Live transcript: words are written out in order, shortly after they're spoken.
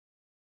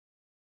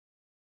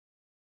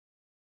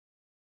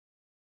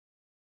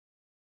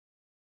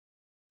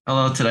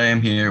Hello, today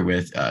I'm here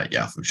with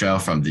Yaofu Zhou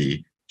from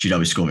the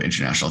GW School of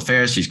International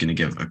Affairs. He's going to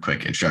give a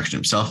quick introduction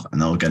himself, and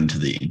then we'll get into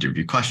the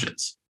interview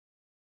questions.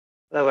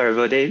 Hello,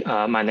 everybody.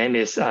 My name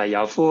is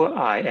Yaofu.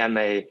 I am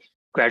a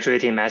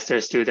graduating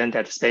master's student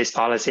at the Space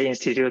Policy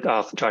Institute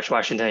of George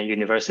Washington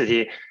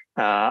University.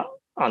 On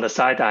the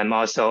side, I'm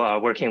also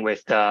working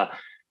with the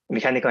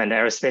Mechanical and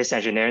Aerospace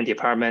Engineering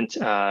Department,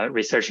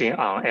 researching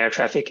on air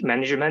traffic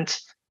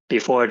management.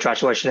 Before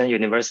George Washington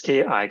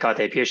University, I got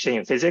a PhD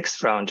in physics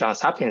from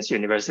Johns Hopkins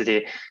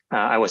University.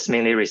 I was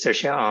mainly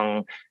researching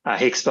on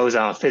Higgs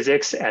boson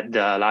physiks at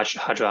the Large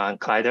Hadron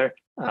Collider,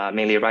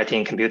 mainly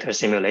writing computer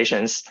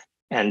simulations.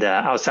 And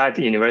outside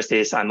the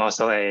universities, I'm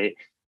also a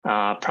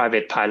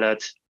private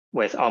pilot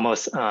with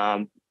almost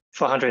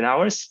 400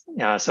 hours.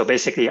 So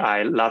basically,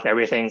 I love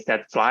everything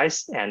that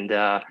flies, and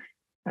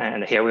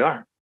here we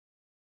are.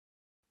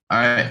 All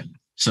right.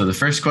 So the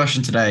first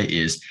question today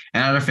is,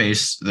 in outer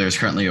space, there's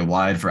currently a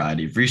wide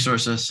variety of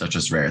resources, such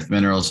as rare earth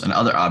minerals and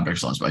other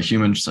objects launched by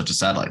humans, such as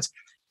satellites.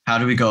 How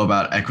do we go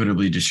about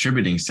equitably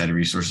distributing said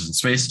resources in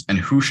space, and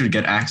who should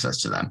get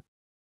access to them?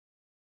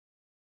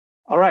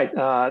 All right.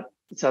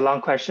 It's a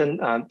long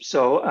question.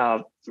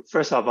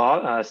 First of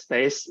all,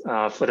 space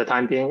for the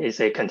time being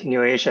is a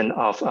continuation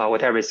of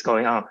whatever is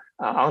going on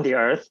the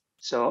Earth.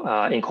 So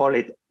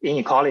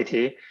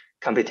inequality,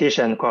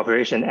 competition,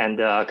 cooperation, and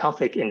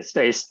conflict in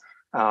space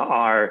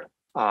are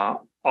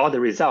all the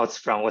results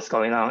from what's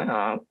going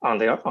on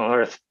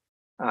Earth.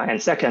 And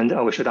second,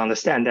 we should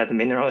understand that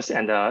minerals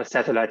and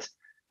satellite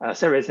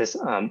services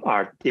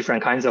are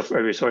different kinds of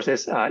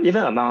resources.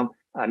 Even among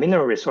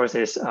mineral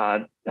resources,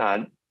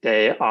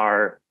 they're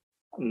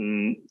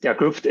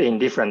grouped in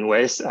different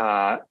ways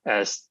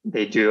as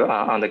they do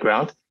on the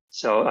ground.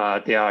 So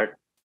there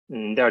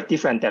are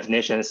different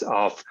definitions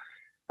of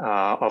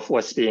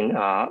what's being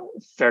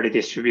fairly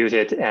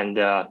distributed and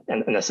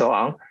so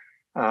on.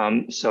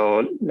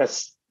 So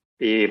let's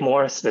be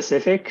more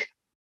specific.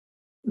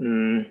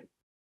 So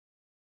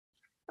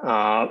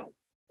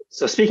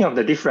speaking of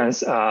the difference,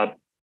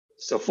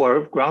 so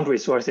for ground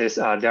resources,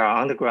 there are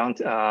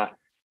underground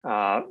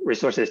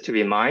resources to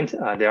be mined.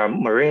 There are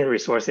marine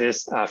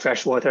resources,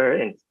 fresh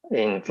water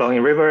in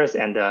flowing rivers,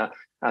 and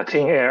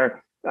clean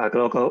air,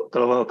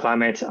 global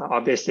climate.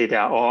 Obviously, they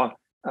are all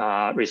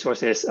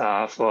resources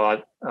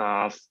for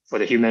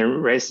the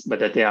human race, but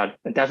they are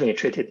definitely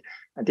treated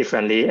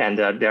differently, and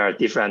there are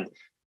different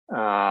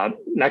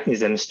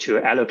mechanisms to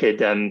allocate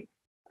them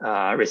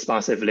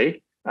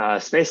responsively.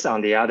 Space,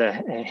 on the other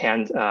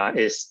hand,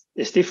 is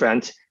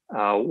different.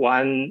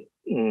 One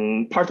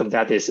part of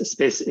that is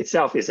space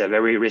itself is a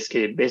very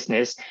risky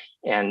business,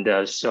 and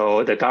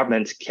so the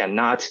government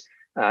cannot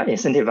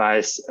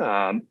incentivize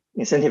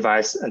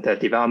the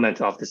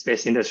development of the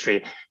space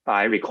industry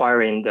by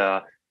requiring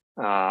the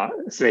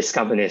space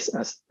companies,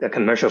 the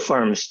commercial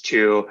firms,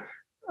 to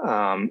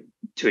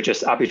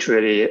just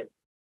arbitrarily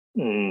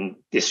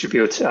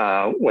distribute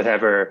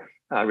whatever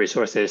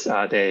resources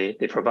they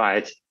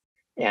provide.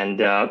 And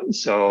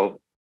so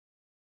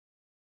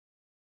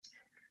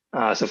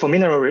for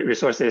mineral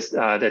resources,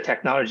 the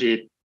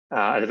technology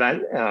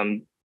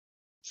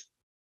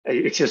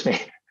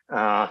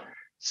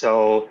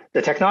so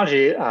the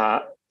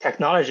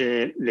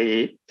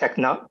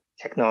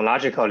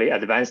technologically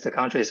advanced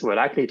countries were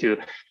likely to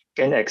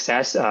gain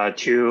access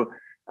to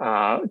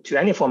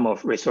any form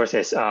of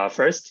resources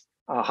first.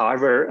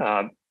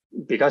 However,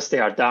 because they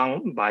are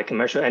done by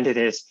commercial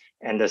entities,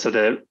 and so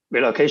the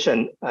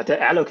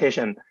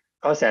allocation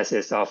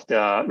processes of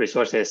the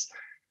resources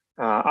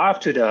are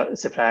up to the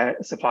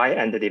supply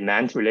and the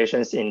demand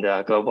relations in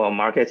the global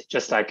market,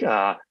 just like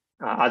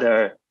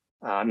other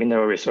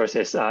mineral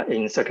resources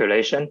in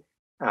circulation.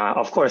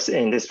 Of course,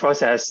 in this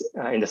process,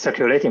 in the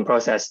circulating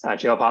process,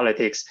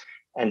 geopolitics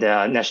and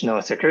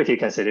national security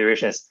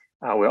considerations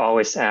will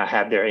always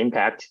have their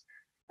impact.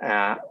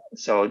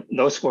 So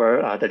those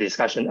were the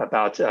discussion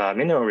about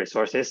mineral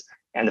resources.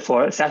 And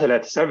for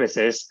satellite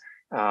services,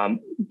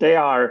 there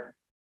are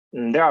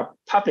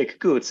public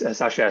goods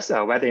such as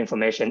weather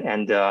information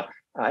and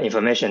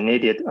information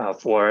needed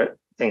for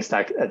things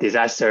like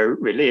disaster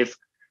relief.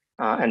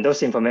 And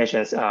those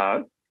informations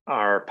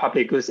are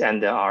public goods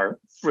and are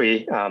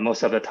free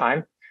most of the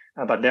time.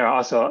 But there are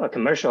also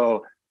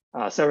commercial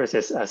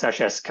services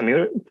such as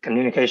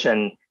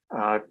communication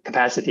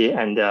capacity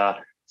and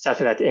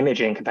satellite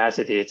imaging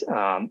capacities.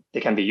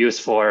 They can be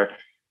used for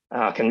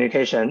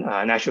communication,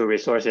 natural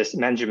resources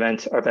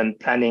management, urban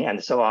planning,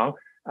 and so on.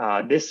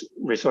 These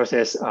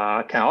resources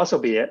can also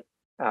be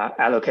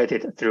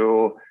allocated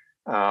through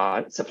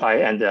supply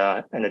and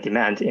the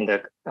demand in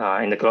the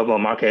global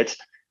market.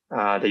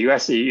 The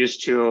U.S.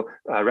 used to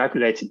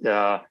regulate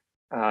the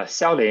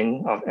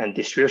selling of and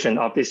distribution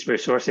of these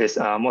resources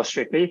more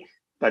strictly,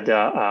 but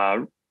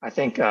I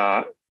think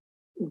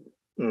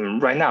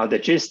right now the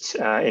gist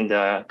in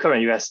the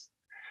current U.S.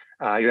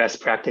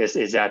 practice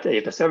is that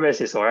if the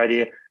service is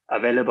already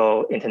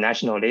available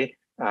internationally,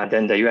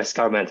 then the U.S.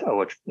 government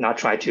would not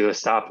try to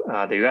stop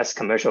the U.S.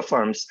 commercial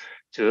firms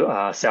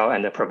to sell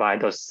and provide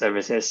those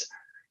services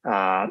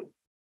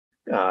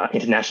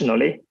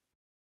internationally.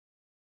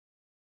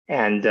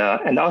 And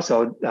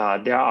also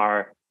there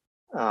are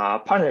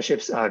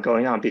partnerships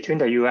going on between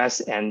the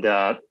U.S. and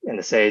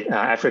say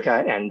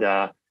Africa and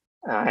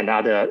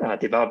other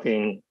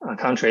developing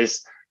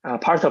countries.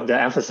 Part of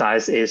the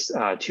emphasis is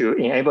to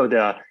enable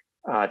the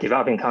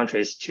developing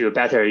countries to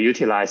better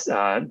utilize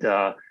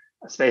the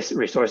space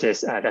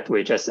resources that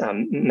we just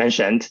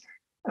mentioned.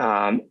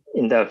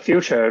 In the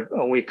future,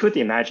 we could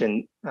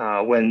imagine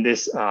when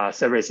these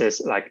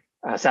services like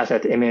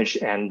satellite image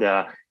and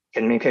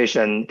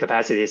communication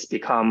capacities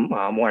become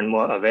more and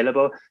more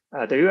available,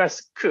 the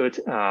U.S. could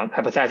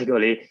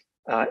hypothetically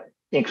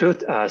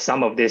include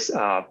some of these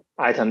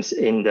items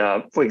in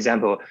the, for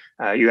example,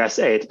 U.S.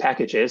 aid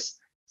packages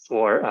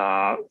for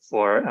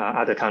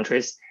other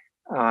countries,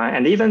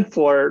 and even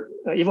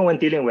when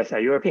dealing with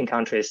European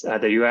countries,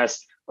 the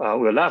U.S.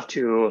 Would love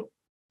to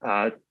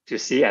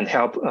see and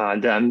help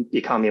them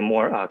becoming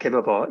more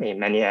capable in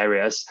many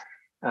areas.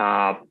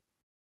 However,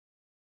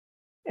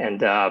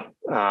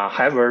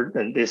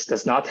 this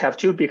does not have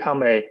to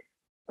become a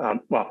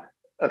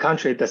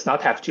country does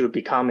not have to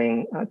become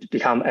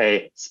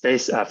a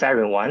space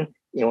faring one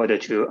in order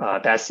to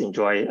best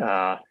enjoy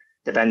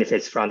the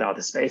benefits from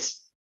outer space.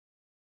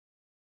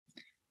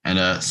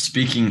 And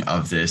speaking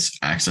of this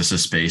access to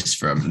space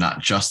from not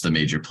just the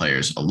major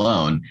players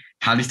alone,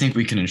 how do you think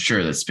we can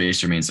ensure that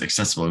space remains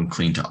accessible and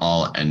clean to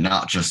all and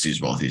not just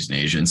these wealthy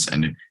nations?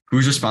 And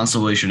whose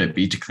responsibility should it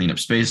be to clean up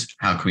space?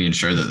 How can we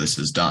ensure that this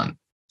is done?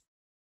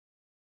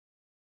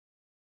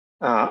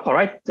 All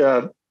right.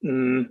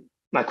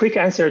 My quick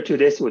answer to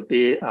this would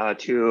be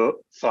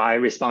to fly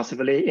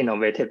responsibly,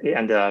 innovatively,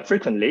 and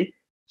frequently.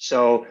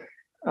 So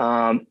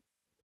the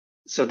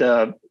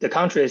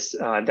countries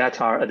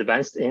that are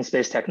advanced in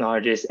space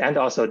technologies and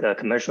also the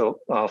commercial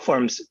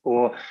firms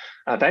who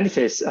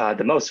benefits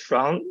the most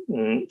from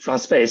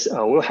space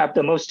will have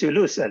the most to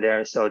lose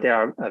there. So they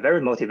are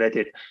very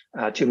motivated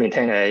to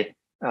maintain a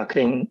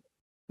clean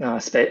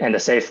space and a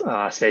safe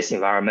space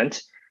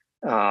environment.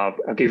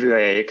 I'll give you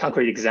a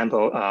concrete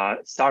example.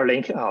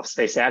 Starlink of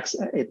SpaceX,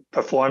 it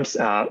performs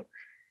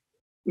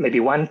maybe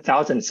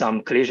 1,000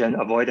 some collision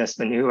avoidance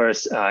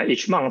maneuvers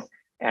each month.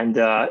 And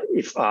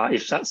if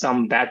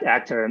some bad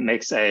actor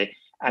makes a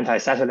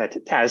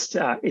anti-satellite test,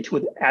 it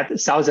would add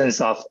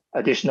thousands of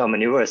additional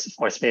maneuvers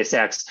for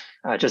SpaceX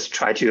just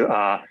try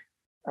to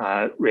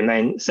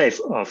remain safe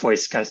for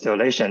its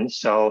constellation.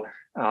 So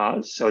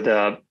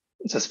SpaceX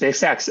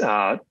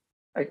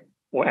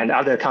and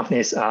other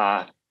companies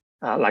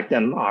like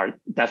them are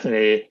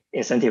definitely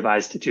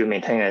incentivized to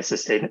maintain a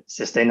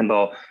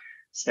sustainable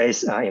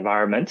space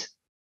environment.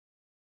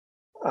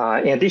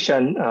 In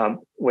addition,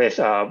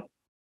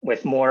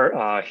 with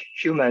more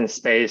human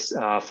space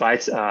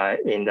flights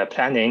in the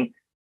planning,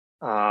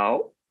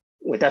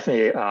 we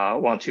definitely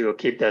want to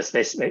keep the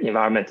space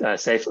environment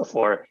safe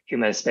for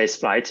human space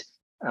flight,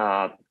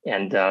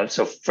 and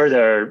so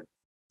further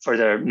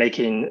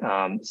making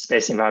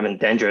space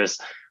environment dangerous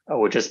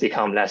will just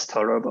become less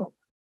tolerable.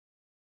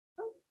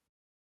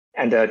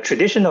 And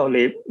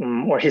traditionally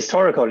or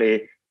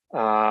historically,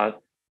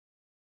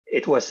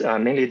 it was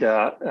mainly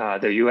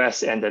the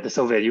U.S. and the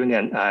Soviet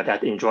Union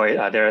that enjoyed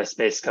their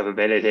space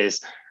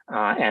capabilities.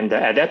 And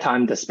at that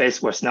time, the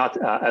space was not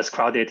as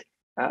crowded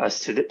as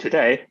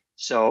today.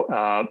 So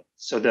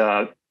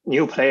the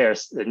new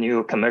players, the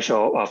new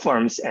commercial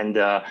firms, and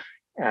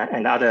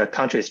other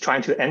countries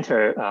trying to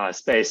enter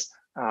space,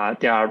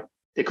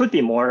 they could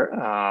be more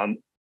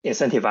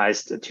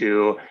incentivized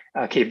to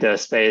keep the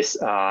space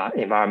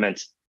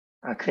environment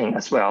clean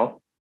as well.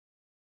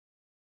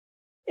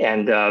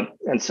 And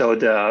so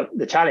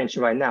the challenge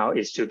right now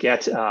is to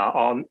get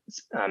all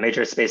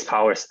major space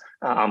powers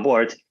on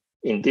board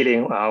in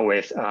dealing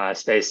with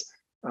space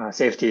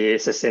safety,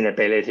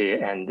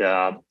 sustainability, and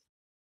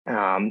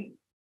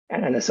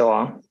so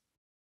on.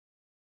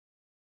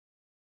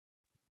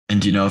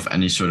 And do you know if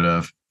any sort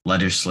of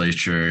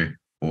legislature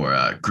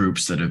or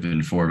groups that have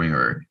been forming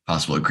or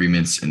possible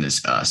agreements in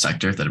this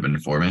sector that have been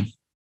forming?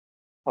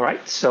 All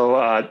right.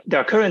 So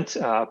their current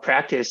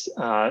practice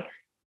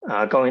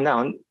going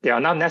on, they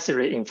are not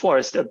necessarily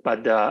enforced,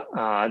 but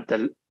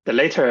the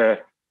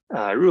later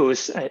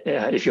rules,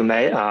 if you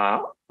may,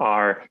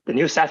 are the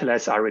new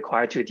satellites are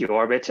required to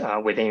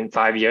deorbit within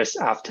 5 years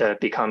after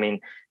becoming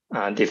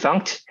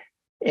defunct,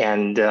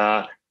 and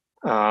there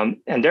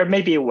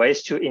may be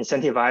ways to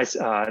incentivize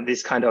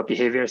this kind of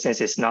behavior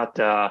since it's not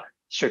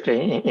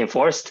strictly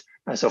enforced.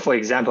 So, for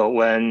example,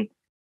 when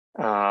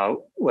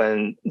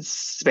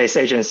space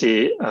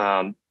agency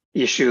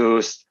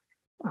issues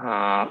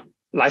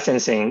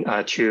licensing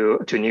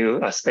to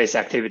new space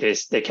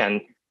activities, they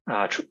can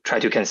try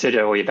to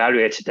consider or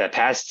evaluate the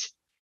past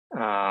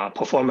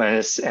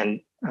performance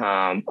and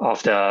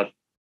of a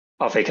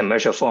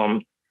commercial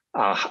firm,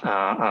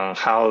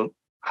 how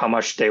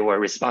much they were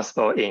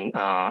responsible in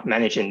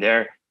managing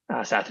their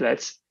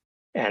satellites.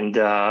 And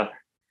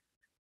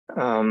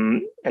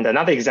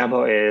another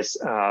example is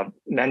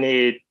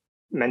many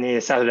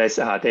satellites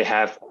they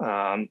have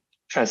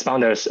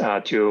transponders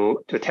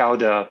to tell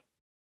the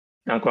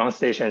ground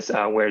stations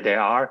where they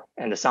are,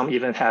 and some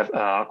even have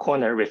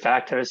corner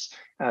reflectors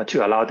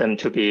to allow them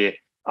to be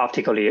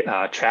optically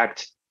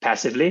tracked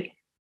passively.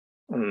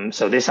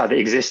 So these are the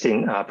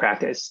existing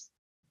practice.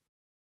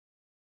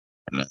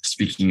 And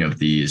speaking of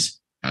these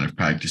kind of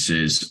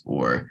practices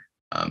or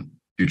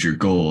future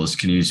goals,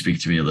 can you speak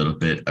to me a little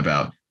bit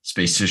about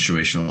space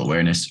situational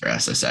awareness, or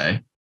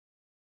SSA?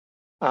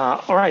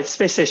 All right,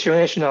 space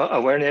situational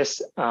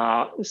awareness.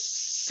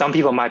 Some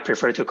people might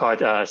prefer to call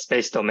it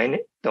space domain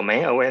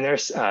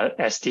awareness,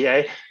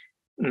 SDA.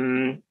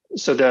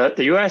 So the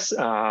U.S.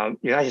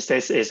 United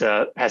States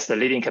has the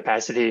leading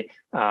capacity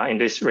in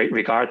this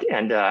regard,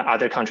 and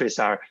other countries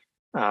are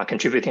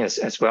contributing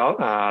as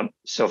well.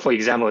 So, for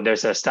example,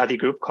 there's a study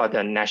group called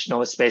the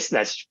National Space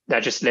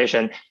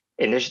Legislation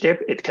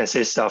Initiative. It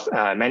consists of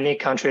many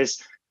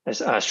countries: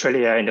 there's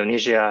Australia,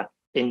 Indonesia,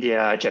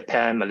 India,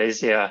 Japan,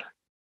 Malaysia,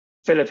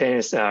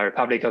 Philippines,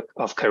 Republic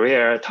of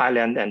Korea,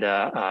 Thailand, and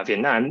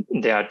Vietnam.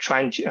 They are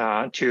trying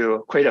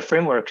to create a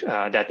framework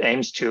that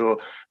aims to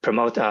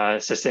promote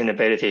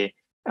sustainability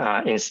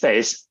in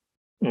space.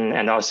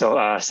 And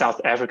also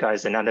South Africa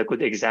is another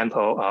good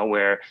example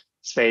where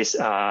space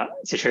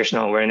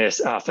situational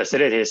awareness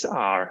facilities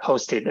are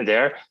hosted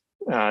there.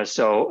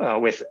 So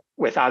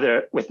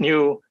with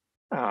new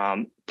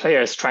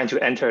players trying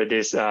to enter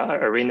this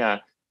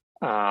arena,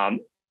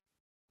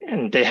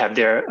 and they have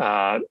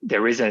their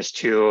reasons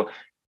to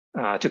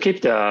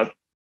keep the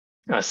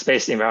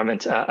space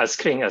environment as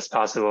clean as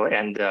possible,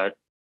 and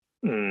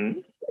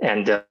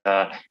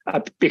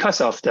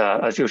because of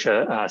the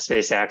future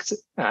space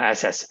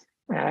assets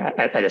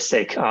at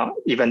stake,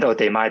 even though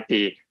they might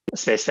be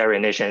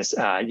spacefaring nations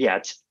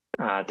yet,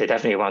 they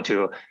definitely want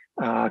to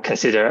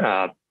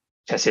consider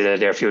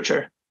their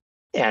future.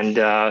 And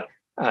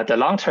the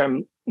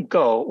long-term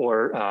goal,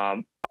 or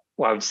I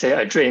would say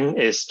a dream,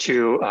 is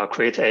to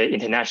create an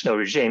international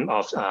regime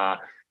of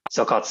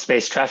so-called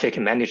space traffic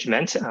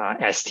management,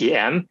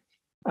 STM.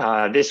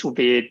 This would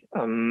be,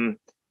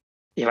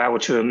 if I were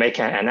to make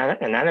an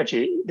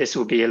analogy, this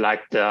would be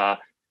like the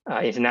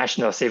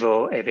International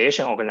Civil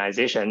Aviation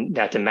Organization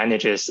that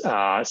manages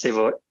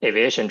civil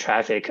aviation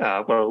traffic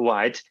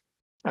worldwide.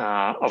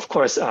 Of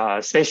course,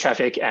 space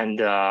traffic and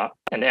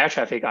air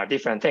traffic are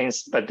different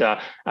things, but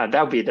that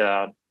would be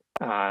the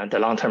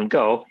long-term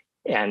goal.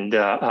 And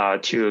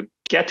to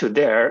get to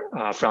there,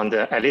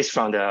 at least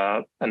from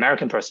the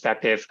American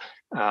perspective,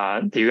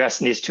 the U.S.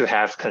 needs to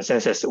have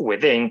consensus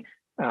within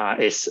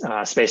its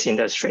space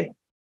industry.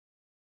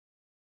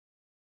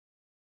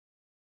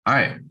 All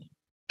right.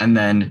 And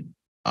then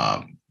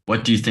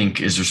what do you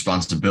think is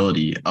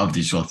responsibility of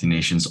these wealthy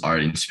nations are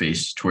in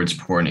space towards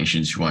poor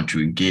nations who want to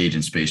engage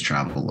in space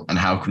travel, and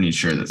how can we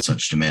ensure that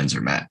such demands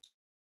are met?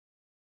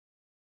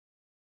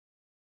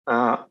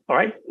 All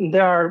right.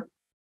 There are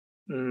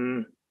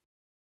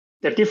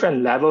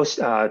different levels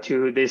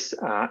to this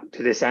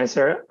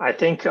answer. I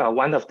think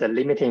one of the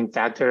limiting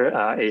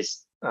factor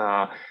is,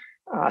 I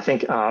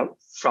think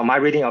from my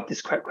reading of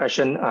this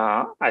question,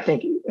 I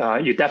think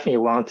you definitely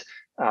want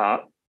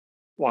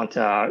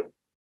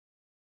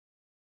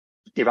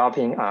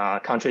developing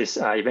countries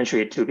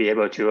eventually to be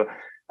able to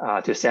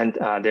send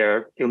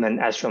their human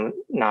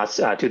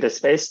astronauts to the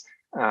space.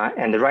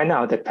 And right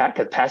now, the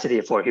capacity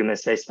for human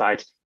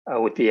spaceflight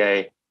would be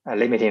a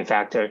limiting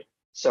factor.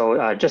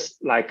 So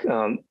just like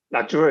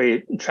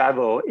luxury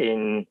travel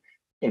in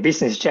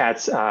business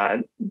jets,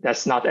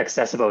 that's not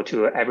accessible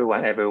to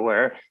everyone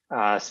everywhere.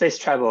 Space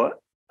travel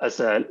as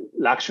a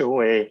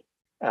luxury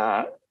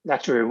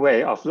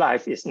way of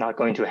life is not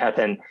going to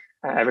happen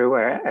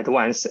everywhere at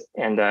once,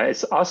 and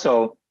it's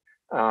also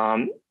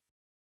not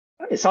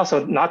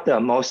the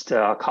most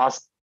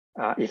cost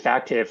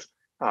effective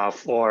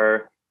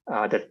for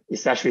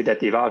especially the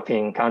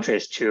developing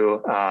countries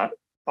to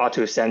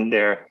send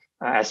their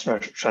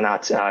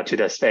astronauts to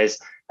the space.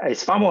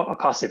 It's far more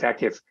cost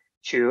effective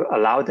to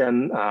allow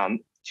them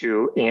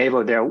to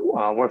enable their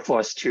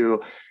workforce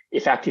to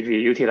effectively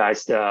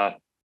utilize the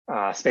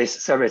space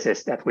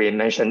services that we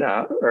mentioned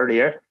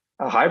earlier.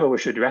 However, we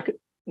should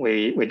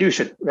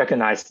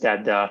recognize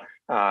that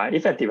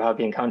if a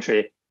developing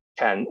country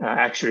can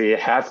actually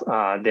have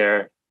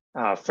their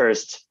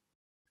first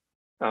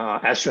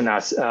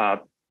astronauts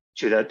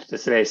to the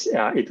space,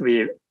 it will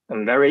be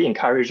very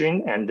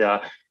encouraging, and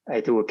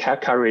it will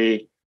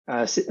carry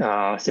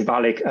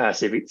symbolic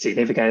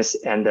significance,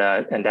 and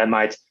that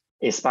might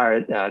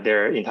inspire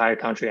their entire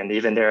country and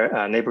even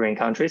their neighboring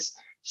countries.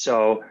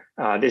 So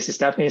this is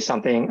definitely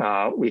something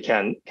we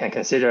can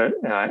consider,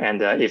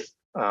 and if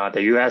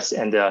the U.S.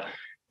 and the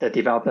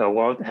developing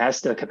world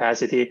has the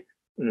capacity,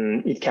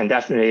 it can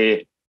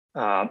definitely,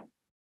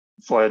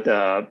 for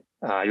the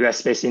U.S.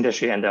 space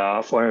industry and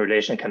the foreign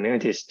relation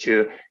communities,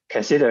 to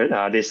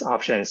consider these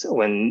options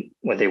when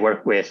they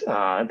work with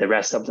the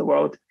rest of the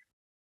world.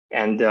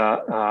 And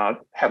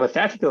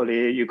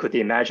hypothetically, you could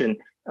imagine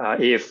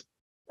if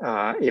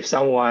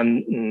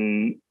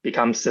someone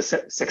becomes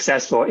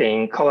successful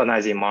in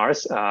colonizing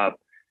Mars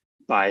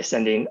by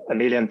sending 1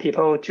 million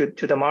people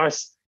to the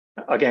Mars,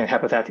 again,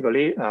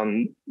 hypothetically,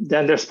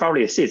 then there's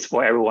probably seats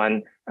for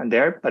everyone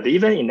there. But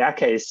even in that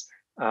case,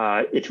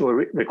 it will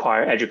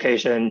require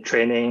education,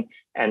 training,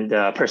 and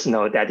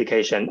personal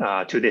dedication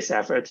to this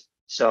effort.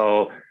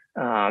 So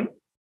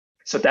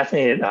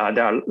definitely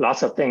there are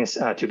lots of things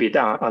to be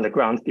done on the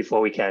ground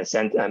before we can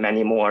send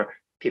many more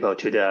people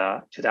to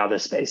the outer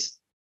space.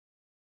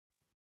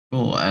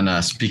 Cool. And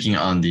speaking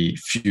on the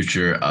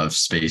future of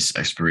space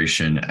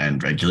exploration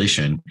and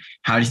regulation,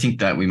 how do you think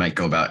that we might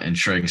go about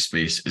ensuring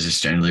space is a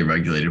standardly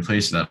regulated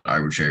place without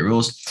arbitrary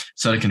rules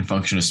so that it can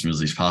function as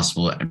smoothly as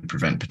possible and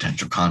prevent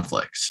potential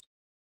conflicts?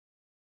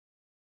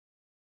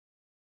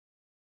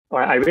 All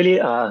right, I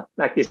really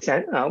like this.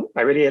 I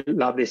really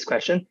love this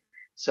question.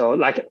 So,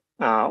 like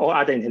all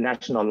other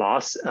international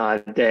laws,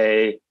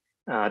 they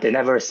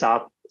never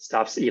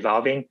stops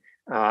evolving.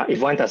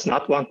 If one does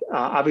not want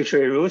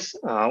arbitrary rules,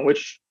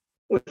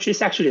 which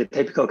is actually a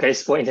typical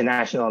case for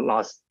international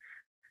laws.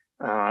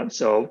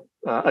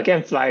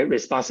 Again, fly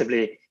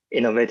responsibly,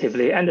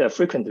 innovatively, and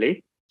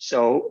frequently.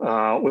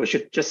 So we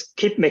should just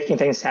keep making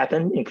things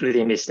happen,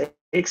 including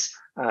mistakes.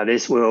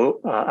 This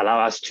will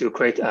allow us to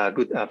create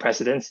good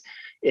precedents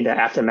in the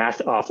aftermath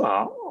of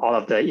all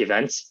of the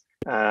events.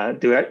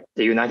 The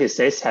United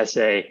States has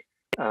a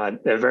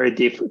very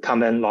deep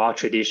common law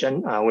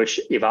tradition, which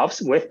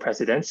evolves with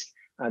precedents.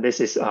 This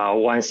is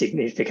one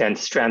significant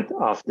strength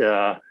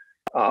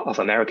of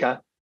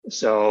America.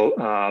 So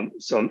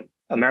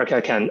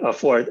America can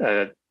afford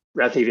a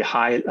relatively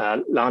high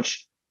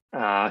launch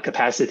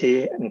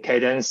capacity and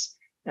cadence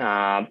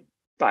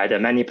by the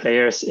many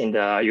players in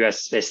the U.S.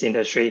 space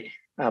industry,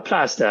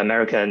 plus the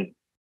American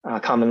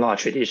common law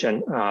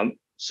tradition.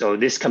 So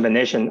this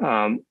combination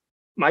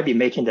might be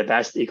making the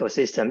best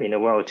ecosystem in the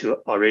world to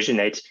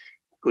originate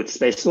good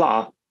space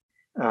law.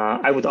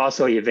 I would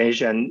also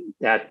envision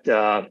that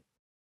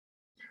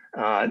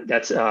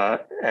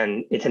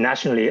an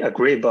internationally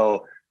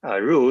agreeable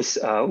rules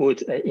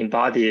would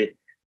embody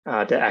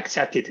the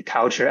accepted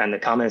culture and the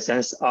common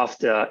sense of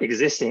the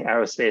existing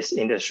aerospace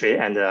industry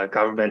and the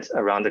government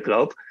around the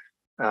globe.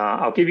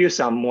 I'll give you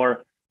some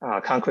more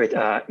concrete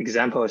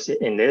examples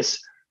in this.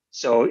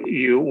 So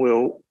you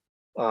will,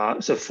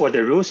 so for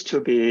the rules to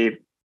be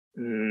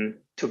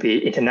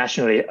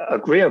internationally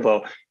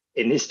agreeable,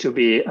 it needs to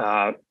be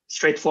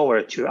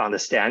straightforward to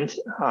understand.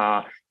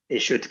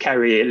 It should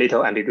carry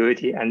little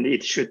ambiguity, and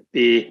it should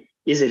be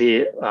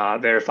easily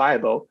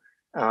verifiable.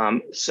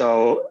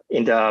 So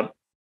in the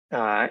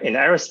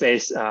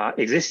aerospace,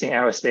 existing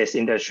aerospace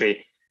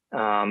industry,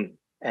 and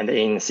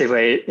in civil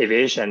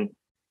aviation,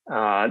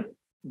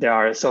 there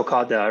are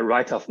so-called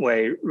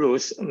right-of-way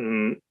rules.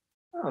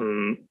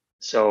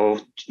 So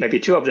maybe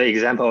two of the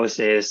examples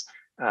is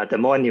the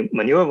more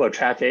maneuverable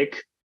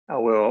traffic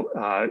will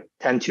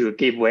tend to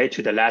give way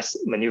to the less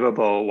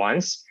maneuverable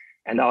ones,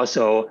 and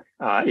also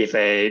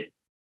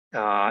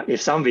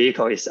if some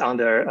vehicle is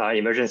under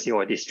emergency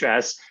or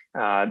distress,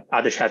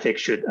 other traffic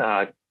should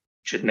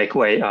make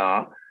way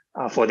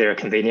for their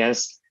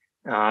convenience.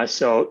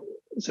 So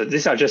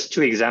these are just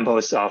two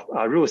examples of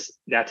rules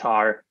that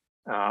are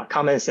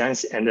common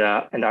sense and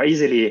are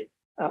easily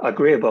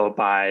agreeable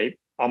by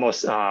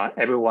almost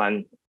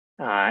everyone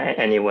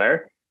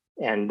anywhere.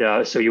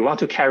 And so you want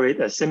to carry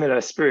a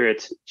similar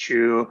spirit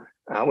to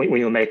when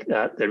you make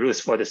the rules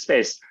for the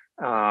space.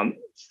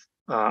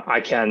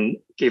 I can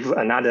give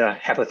another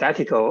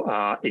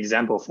hypothetical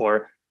example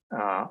for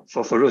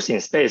rules in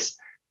space.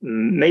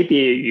 Maybe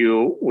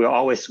you will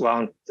always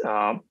want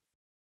the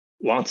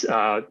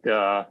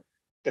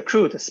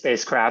crewed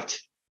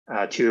spacecraft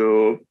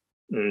to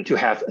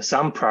have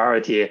some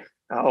priority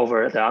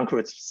over the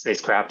uncrewed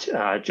spacecraft,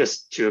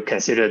 just to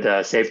consider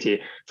the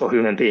safety for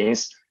human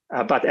beings.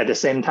 But at the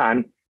same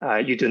time,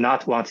 you do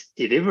not want to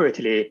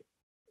deliberately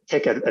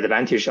take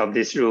advantage of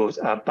these rules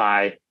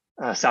by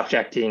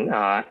subjecting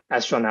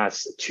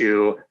astronauts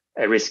to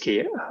a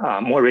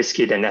more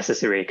risky than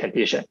necessary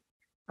condition.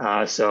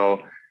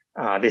 So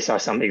these are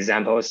some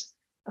examples.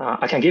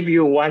 I can give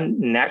you one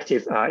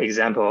negative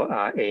example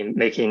in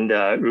making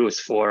the rules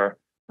for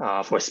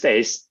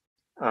space.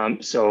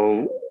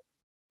 So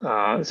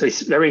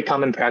it's very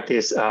common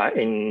practice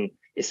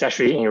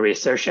especially in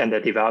research and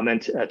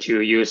development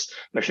to use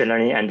machine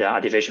learning and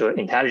artificial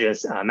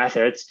intelligence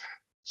methods.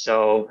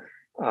 So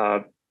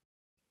the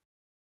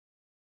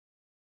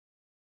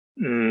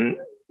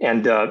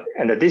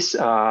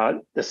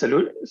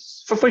solution.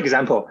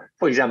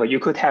 For example, you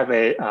could have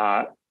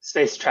a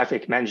space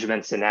traffic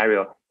management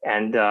scenario,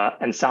 and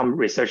some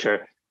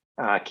researcher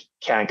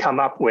can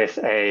come up with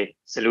a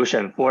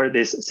solution for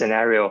this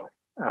scenario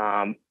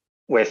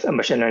with a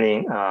machine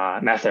learning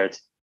method,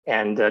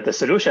 and the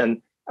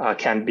solution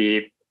can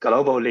be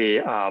globally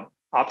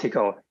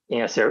optical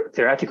in a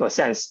theoretical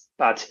sense.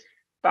 But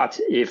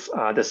if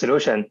the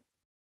solution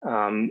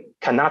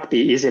cannot be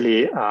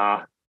easily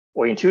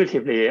or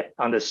intuitively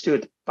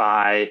understood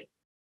by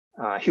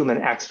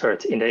human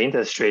experts in the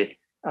industry,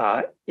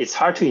 it's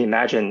hard to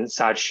imagine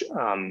such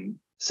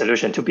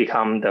solution to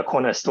become the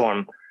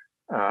cornerstone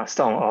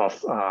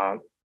of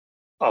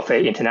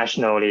an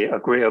internationally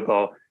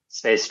agreeable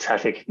space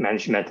traffic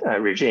management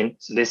regime.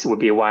 So this would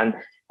be one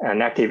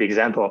negative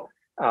example.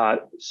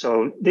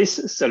 So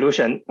this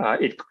solution,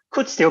 it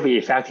could still be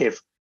effective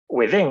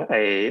within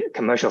a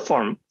commercial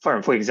firm.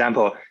 For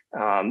example,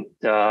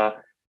 the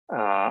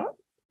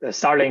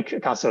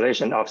Starlink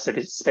constellation of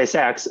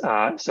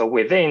SpaceX. So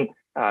within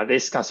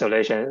this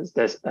constellation,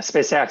 the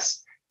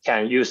SpaceX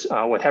can use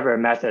whatever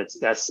methods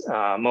that's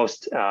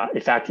most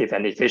effective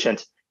and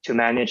efficient to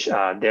manage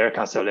their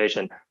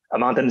constellation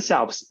among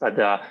themselves. But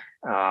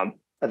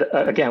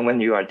again,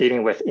 when you are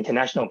dealing with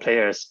international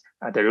players,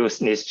 the rules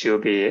needs to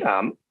be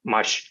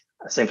much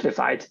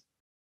simplified.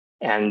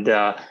 And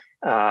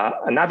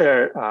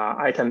another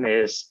item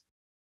is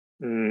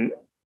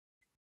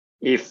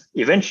if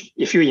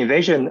you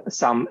envision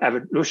some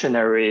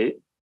evolutionary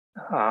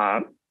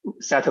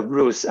set of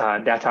rules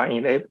that are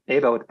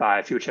enabled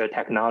by future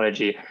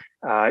technology,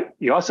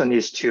 you also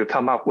need to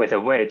come up with a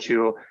way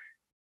to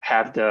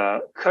have the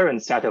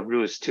current set of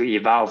rules to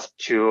evolve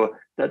to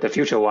the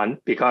future one,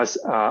 because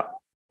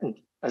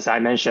as I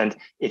mentioned,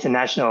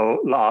 international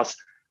laws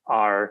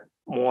are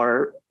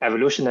more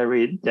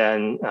evolutionary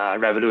than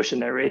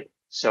revolutionary.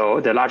 So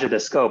the larger the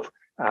scope,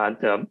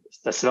 the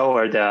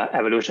slower the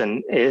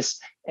evolution is,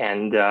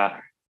 and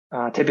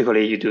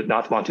typically you do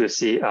not want to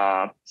see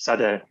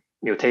sudden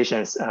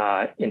mutations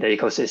in the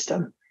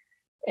ecosystem.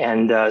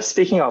 And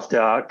speaking of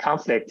the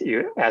conflict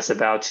you asked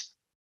about,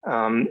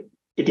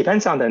 it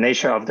depends on the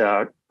nature of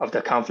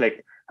the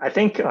conflict. I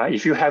think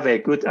if you have a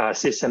good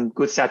system,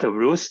 good set of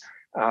rules,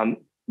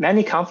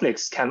 many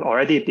conflicts can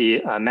already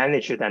be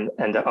managed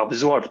and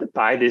absorbed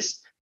by this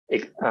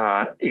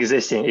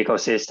existing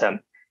ecosystem.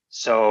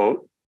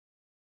 So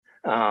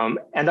and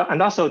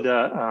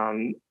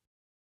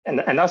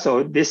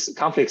also these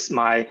conflicts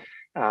might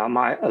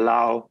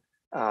allow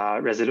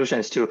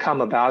resolutions to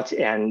come about,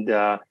 and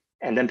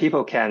then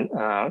people can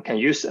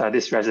use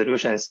these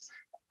resolutions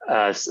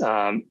as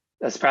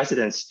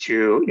precedents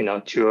to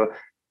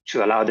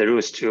allow the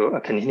rules to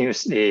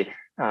continuously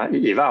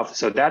evolve.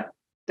 So that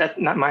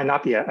might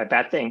not be a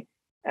bad thing.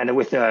 And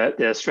with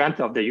the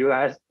strength of the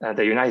U.S.,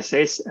 the United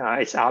States,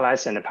 its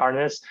allies and the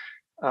partners,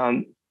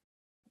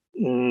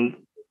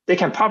 they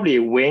can probably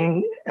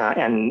win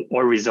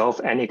or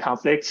resolve any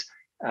conflicts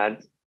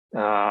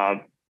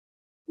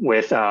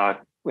with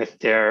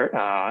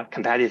their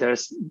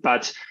competitors.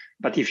 But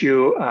if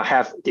you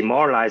have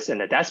demoralized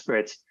and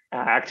desperate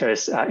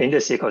actors in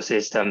this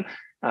ecosystem,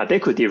 they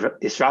could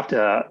disrupt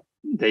the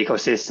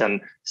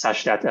ecosystem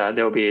such that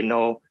there will be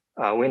no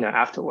winner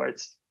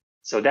afterwards.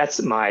 So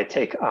that's my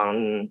take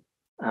on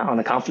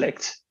the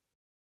conflict.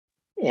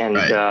 And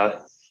right.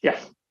 Yeah.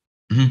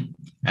 Mm-hmm.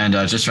 And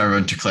just for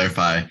everyone to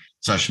clarify,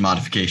 such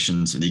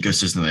modifications in the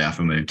ecosystem that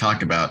often we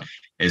talk about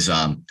is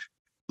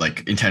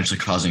like intentionally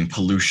causing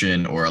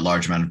pollution or a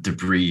large amount of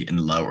debris in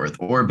the low Earth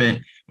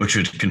orbit, which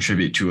would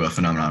contribute to a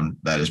phenomenon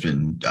that has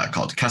been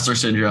called Kessler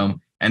syndrome.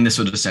 And this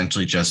would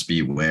essentially just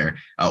be where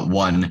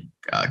one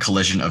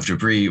collision of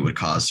debris would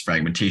cause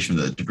fragmentation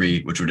of the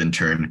debris, which would in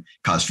turn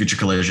cause future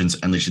collisions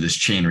and lead to this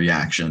chain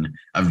reaction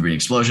of a green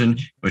explosion,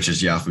 which,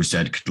 as Yaofu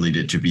said, could lead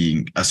it to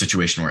being a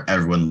situation where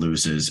everyone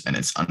loses and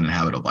it's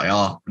uninhabitable by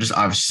all, which is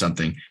obviously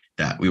something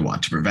that we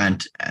want to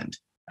prevent. And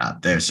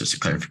there's just a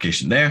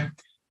clarification there.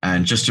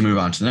 And just to move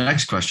on to the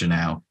next question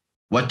now,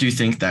 what do you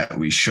think that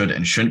we should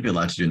and shouldn't be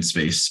allowed to do in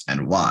space,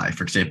 and why?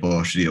 For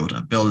example, should we be able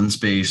to build in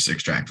space,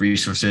 extract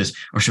resources,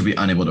 or should we be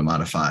unable to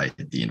modify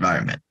the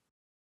environment?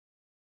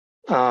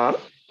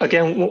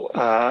 Again,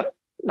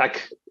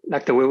 like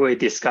the way we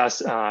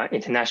discuss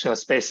international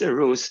space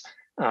rules,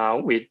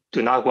 we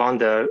do not want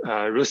the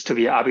rules to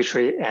be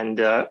arbitrary. And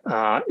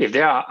if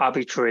there are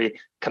arbitrary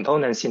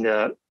components in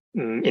the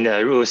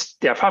rules,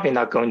 they are probably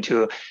not going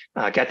to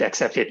get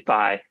accepted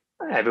by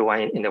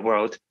everyone in the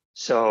world.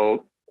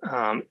 So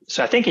I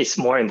think it's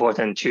more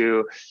important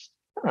to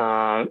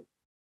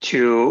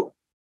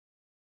consider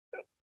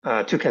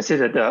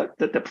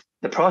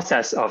the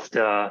process of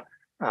the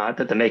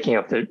making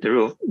of the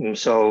rule.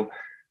 So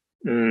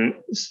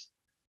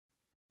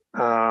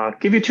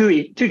give you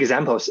two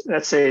examples.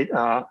 Let's say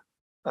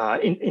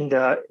in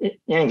an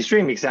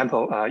extreme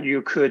example,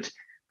 we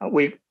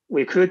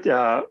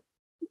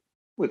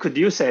could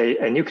use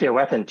a nuclear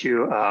weapon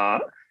to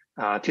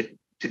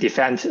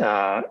defend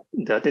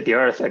the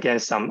Earth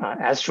against some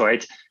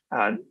asteroid.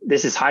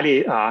 This is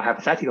highly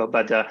hypothetical,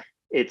 but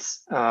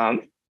it's a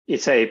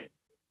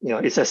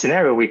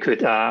scenario we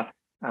could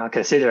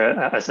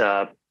consider as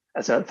a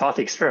thought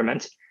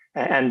experiment.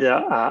 And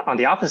on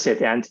the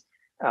opposite end,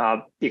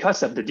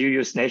 because of the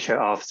dual-use nature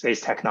of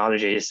space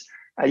technologies,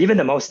 even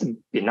the most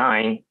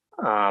benign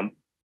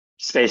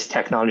space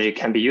technology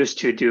can be used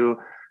to do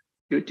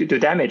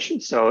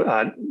damage.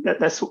 So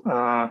that's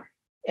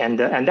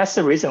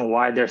the reason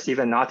why there's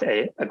even not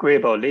an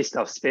agreeable list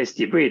of space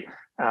debris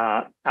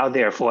out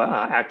there for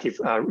active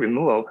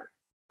removal,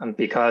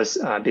 because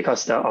of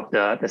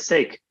the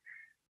stake.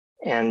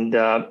 And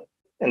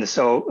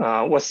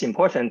so what's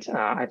important,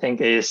 I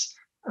think, is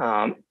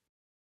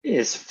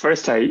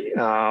first,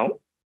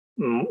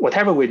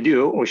 whatever we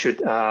do, we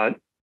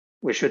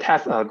should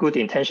have a good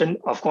intention.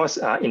 Of course,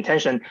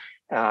 intention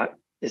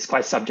is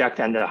quite subject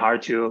and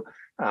hard to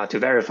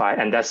verify,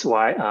 and that's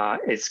why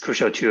it's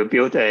crucial to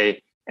build a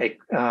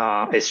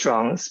a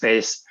strong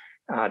space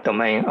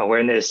domain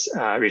awareness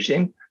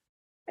regime,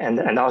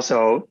 and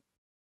also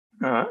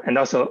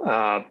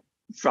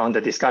from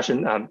the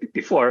discussion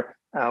before,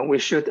 we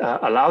should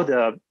allow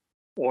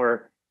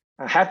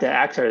have the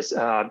actors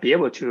be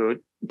able to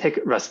take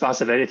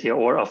responsibility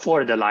or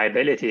afford the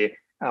liability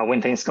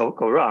when things go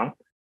wrong.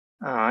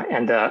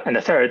 And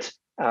the third,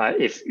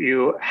 if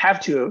you have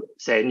to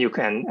say nuke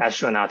an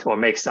astronaut or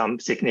make some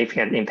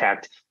significant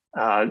impact,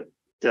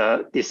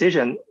 the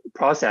decision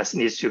process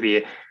needs to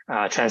be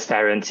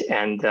transparent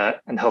and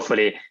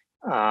hopefully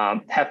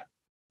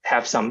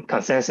have some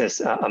consensus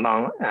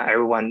among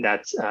everyone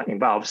that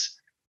involves.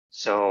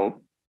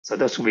 So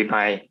those would be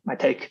my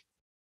take.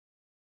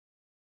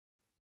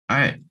 All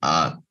right.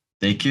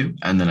 Thank you.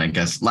 And then I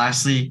guess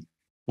lastly,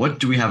 what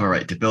do we have a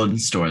right to build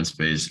and store in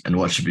space, and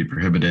what should be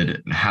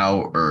prohibited, and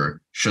how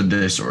or should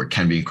this or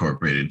can be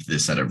incorporated into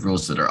this set of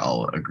rules that are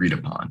all agreed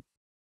upon?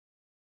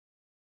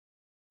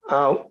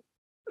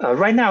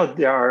 Right now,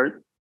 there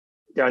are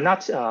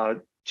not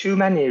too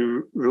many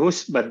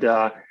rules, but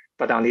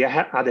on the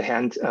other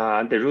hand,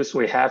 the rules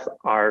we have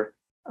are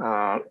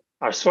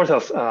sort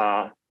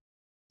of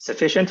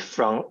sufficient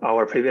from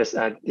our previous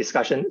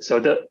discussion. So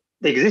the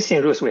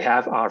existing rules we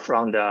have are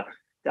from the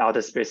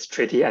Outer Space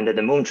Treaty and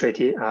the Moon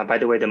Treaty. By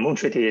the way, the Moon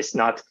Treaty is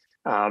not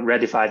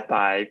ratified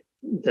by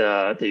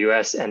the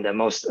US and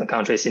most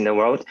countries in the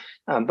world.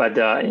 But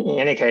in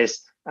any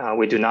case,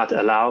 we do not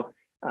allow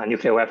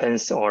nuclear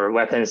weapons or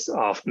weapons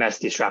of mass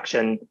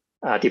destruction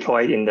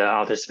deployed in the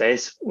outer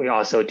space. We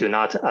also do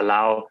not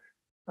allow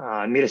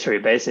military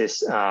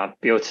bases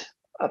built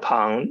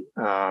upon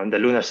the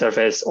lunar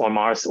surface or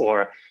Mars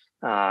or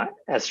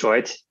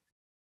asteroid.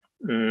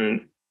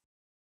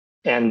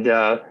 And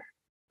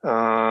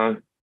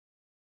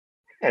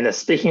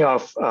speaking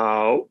of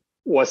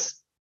what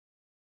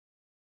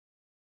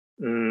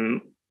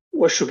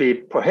should be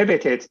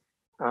prohibited,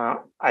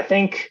 I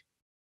think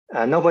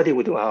nobody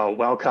would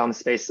welcome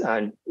space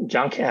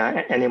junk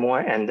anymore.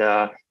 And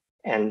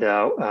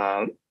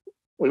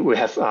we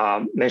have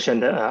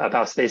mentioned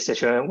about space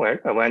station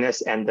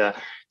awareness and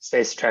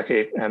space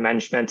traffic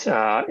management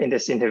in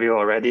this interview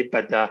already.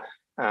 But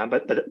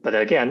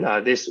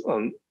again, this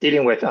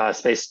dealing with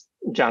space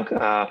junk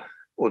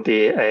would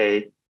be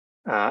a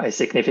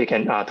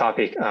significant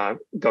topic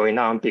going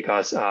on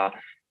because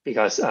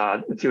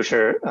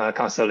future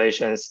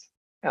constellations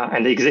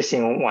and the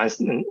existing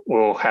ones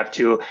will have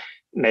to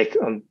make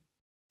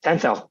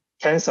tens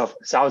of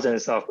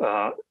thousands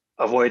of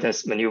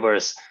avoidance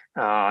maneuvers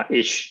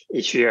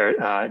each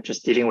year,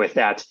 just dealing with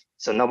that.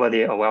 So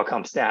nobody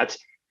welcomes that.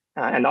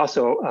 And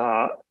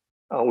also,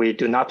 we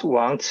do not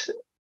want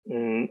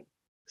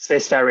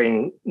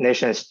spacefaring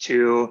nations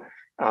to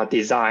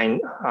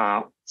design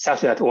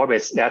satellite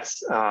orbits that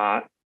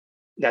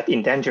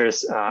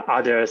endangers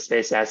other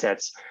space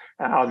assets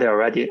out there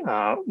already.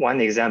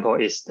 One example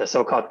is the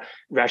so-called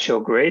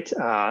retrograde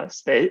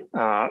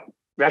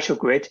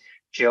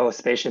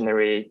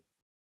geostationary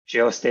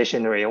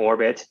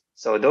orbit.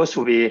 So those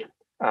will be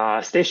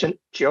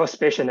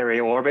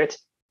geostationary orbit,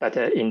 but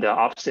in the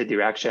opposite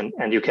direction.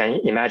 And you can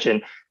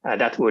imagine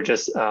that will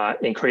just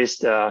increase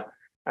the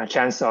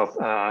chance of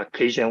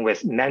collision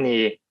with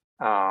many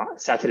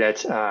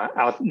satellites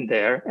out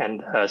there.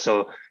 And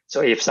so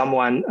if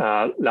someone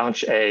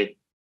launch a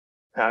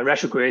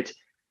retrograde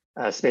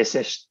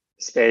space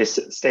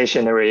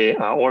stationary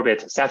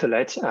orbit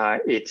satellite,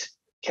 it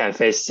can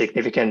face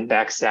significant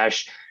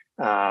backslash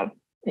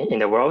in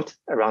the world,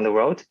 around the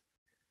world.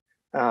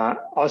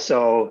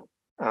 Also,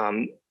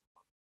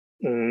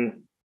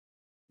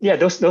 yeah,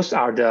 those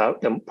are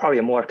the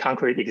probably more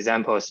concrete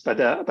examples.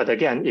 But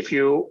again, if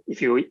you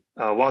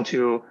want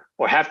to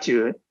or have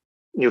to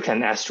nuke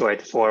an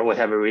asteroid for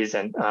whatever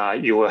reason,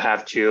 you will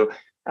have to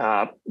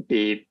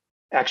be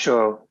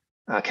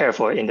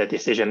careful in the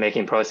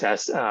decision-making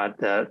process.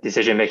 The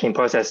decision-making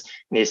process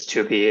needs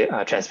to be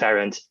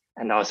transparent,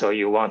 and also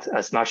you want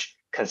as much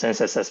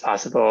consensus as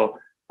possible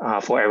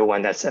for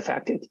everyone that's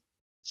affected.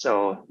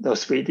 So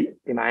those will be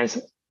my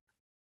answers.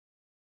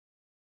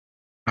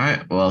 All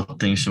right. Well,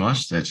 thanks so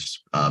much. That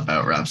just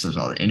about wraps up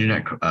all the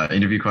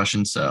interview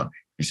questions. So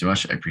thanks so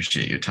much. I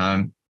appreciate your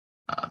time.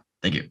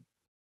 Thank you.